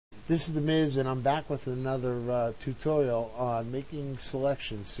This is the Miz, and I'm back with another tutorial on making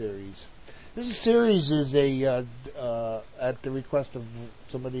selection series. This series is at the request of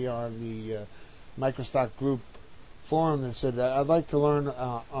somebody on the Microstock group forum that said I'd like to learn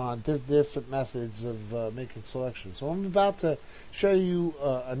on different methods of making selections. So I'm about to show you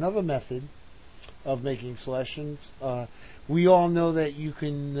another method of making selections. We all know that you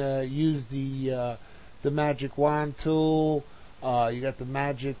can use the magic wand tool. You got the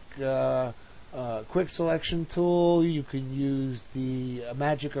magic quick selection tool. You can use the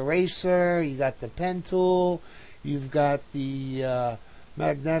magic eraser. You got the pen tool. You've got the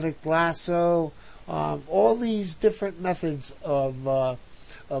magnetic lasso. All these different methods of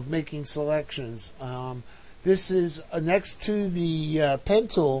making selections. This is next to the pen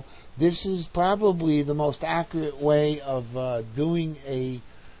tool. This is probably the most accurate way of doing a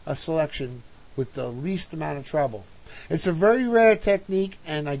selection with the least amount of trouble. It's a very rare technique,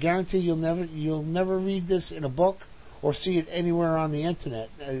 and I guarantee you'll never read this in a book or see it anywhere on the internet.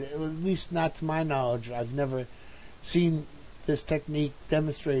 At least not to my knowledge. I've never seen this technique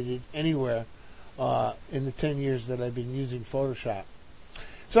demonstrated anywhere in the 10 years that I've been using Photoshop.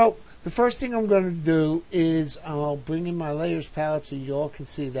 So the first thing I'm going to do is I'll bring in my layers palette so you all can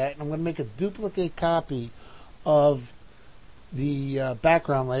see that, and I'm going to make a duplicate copy of the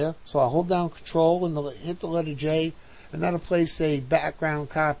background layer. So I'll hold down Control and hit the letter J, and that'll place a background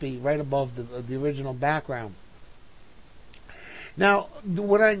copy right above the original background. Now,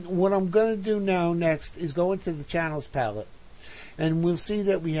 what I'm going to do now next is go into the channels palette, and we'll see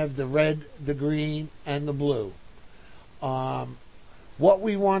that we have the red, the green, and the blue. What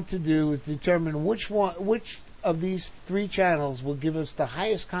we want to do is determine which of these three channels will give us the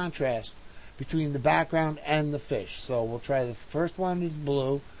highest contrast between the background and the fish. So we'll try the first one is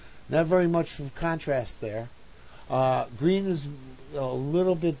blue. Not very much of contrast there. Green is a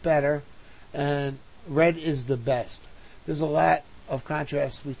little bit better, and red is the best. There's a lot of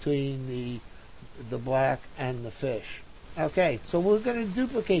contrast between the black and the fish. Okay, so we're going to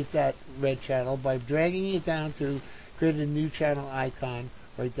duplicate that red channel by dragging it down to create a new channel icon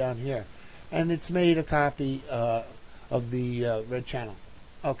right down here. And it's made a copy of the red channel.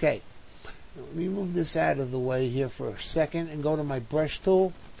 Okay. Let me move this out of the way here for a second and go to my brush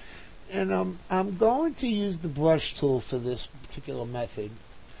tool. And I'm going to use the brush tool for this particular method.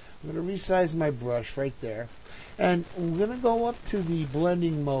 I'm going to resize my brush right there. And I'm going to go up to the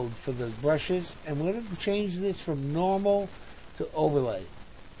blending mode for the brushes. And we're going to change this from normal to overlay.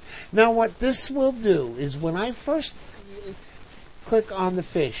 Now what this will do is when I first click on the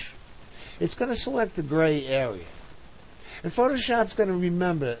fish, it's going to select the gray area. And Photoshop's going to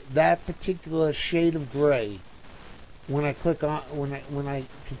remember that particular shade of gray when I click on when I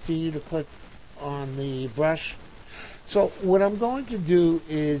continue to click on the brush. So what I'm going to do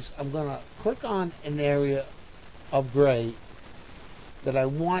is I'm going to click on an area of gray that I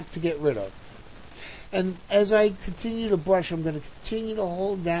want to get rid of. And as I continue to brush, I'm going to continue to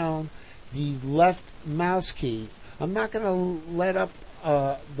hold down the left mouse key. I'm not going to let up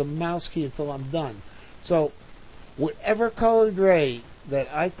the mouse key until I'm done. So whatever color gray that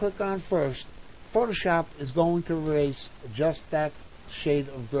I click on first, Photoshop is going to erase just that shade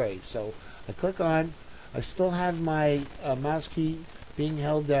of gray. So I click on, I still have my mouse key being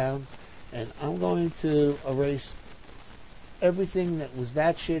held down, and I'm going to erase everything that was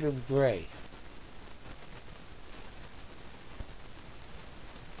that shade of gray.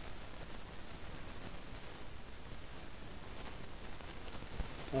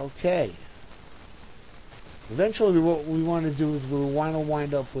 Okay. Eventually what we want to do is we want to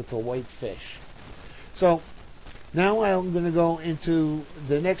wind up with a white fish. So now I'm going to go into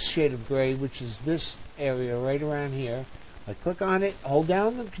the next shade of gray, which is this area right around here. I click on it, hold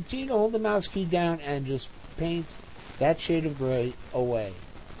down, and continue to hold the mouse key down and just paint that shade of gray away.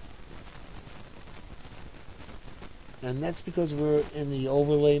 And that's because we're in the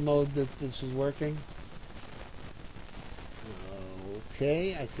overlay mode that this is working.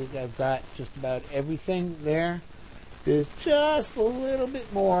 Okay, I think I've got just about everything there. There's just a little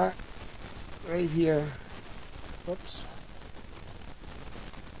bit more right here. Oops.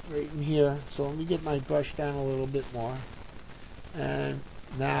 Right in here. So let me get my brush down a little bit more. And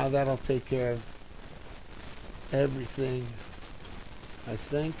now that'll take care of everything, I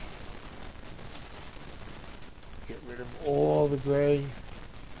think. Get rid of all the gray.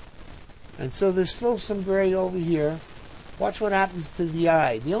 And so there's still some gray over here. Watch what happens to the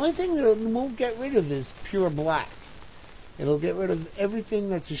eye. The only thing that it won't get rid of is pure black. It'll get rid of everything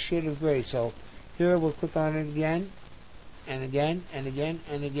that's a shade of gray. So here we'll click on it again, and again, and again,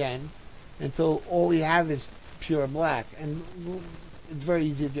 and again, until all we have is pure black. And it's very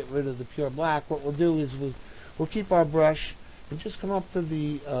easy to get rid of the pure black. What we'll do is we'll keep our brush and just come up to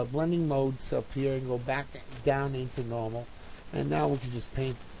the blending modes up here and go back down into normal. And now we can just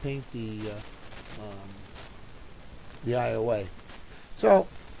paint the eye away. So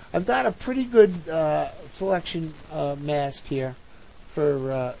I've got a pretty good selection mask here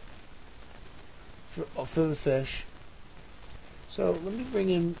for the fish. So let me bring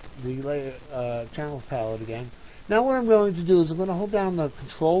in the layer channel palette again. Now what I'm going to do is I'm going to hold down the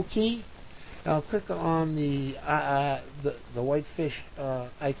Control key, and I'll click on the white fish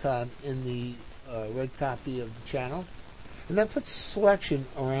icon in the red copy of the channel, and that puts selection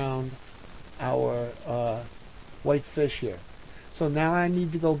around our white fish here. So now I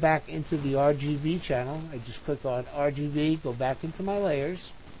need to go back into the RGB channel. I just click on RGB, go back into my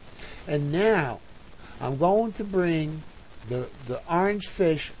layers, and now I'm going to bring the orange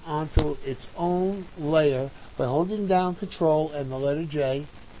fish onto its own layer by holding down Control and the letter J,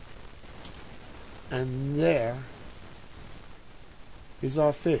 and there is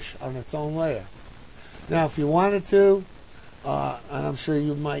our fish on its own layer. Now if you wanted to, and I'm sure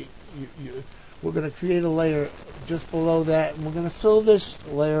you might, we're going to create a layer just below that, and we're going to fill this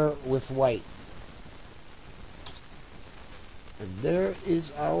layer with white. And there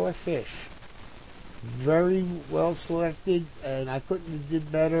is our fish. Very well selected, and I couldn't have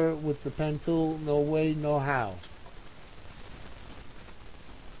did better with the pen tool. No way, no how.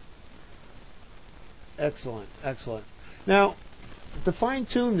 Excellent, excellent. Now, to fine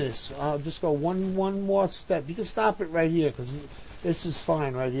tune this, I'll just go one more step. You can stop it right here because this is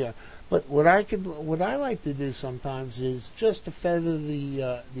fine right here. But what I like to do sometimes is just to feather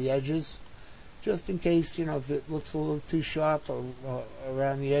the edges, just in case, you know, if it looks a little too sharp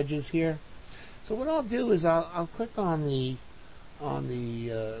around the edges here. So what I'll do is I'll click on the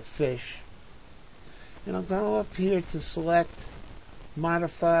fish, and I'll go up here to select,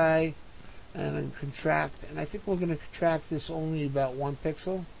 modify, and then contract. And I think we're going to contract this only about 1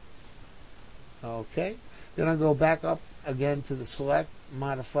 pixel. Okay. Then I'll go back up again to the select,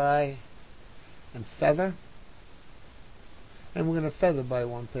 modify, and feather. And we're going to feather by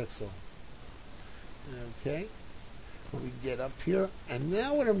 1 pixel. Okay. Let me get up here, and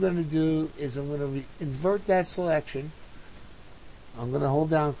now what I'm going to do is I'm going to invert that selection. I'm going to hold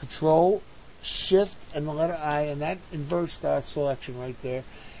down Control, Shift, and the letter I, and that inverts that selection right there.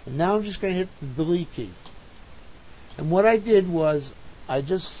 And now I'm just going to hit the Delete key. And what I did was I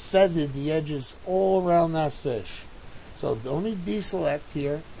just feathered the edges all around that fish. So only deselect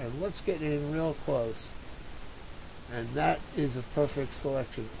here, and let's get in real close. And that is a perfect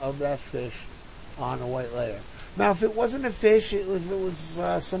selection of that fish on a white layer. Now, if it wasn't a fish, if it was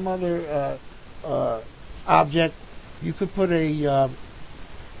some other object, you could put a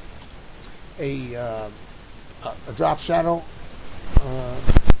drop shadow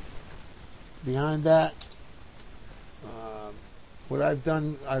behind that. What I've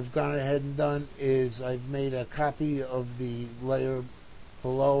gone ahead and done is I've made a copy of the layer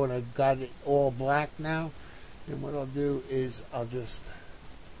below, and I've got it all black now. And what I'll do is I'll just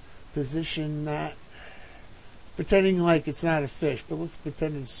position that, pretending like it's not a fish, but let's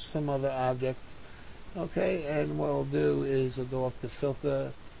pretend it's some other object. Okay, and what I'll do is I'll go up to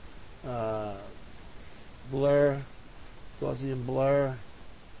Filter, Blur, Gaussian Blur,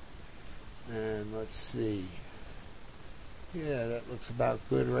 and let's see. Yeah, that looks about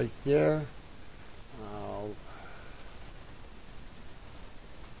good right there.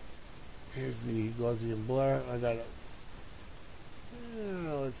 Here's the Gaussian Blur. I got it.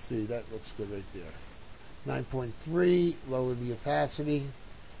 Let's see, that looks good right there. 9.3, lower the opacity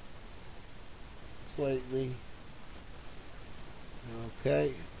slightly.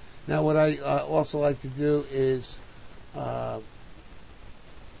 Okay. Now what I also like to do is,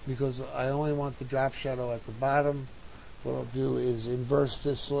 because I only want the drop shadow at the bottom, what I'll do is inverse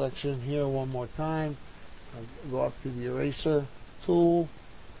this selection here one more time. I'll go up to the eraser tool,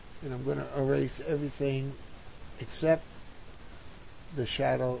 and I'm going to erase everything except the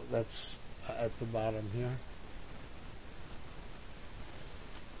shadow that's at the bottom here.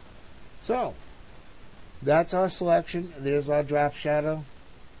 So that's our selection. There's our drop shadow,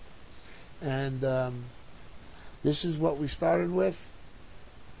 and this is what we started with,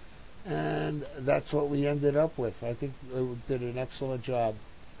 and that's what we ended up with. I think we did an excellent job.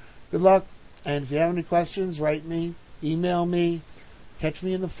 Good luck, and if you have any questions, write me, email me, catch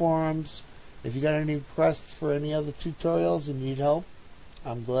me in the forums. If you got any requests for any other tutorials and need help,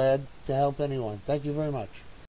 I'm glad to help anyone. Thank you very much.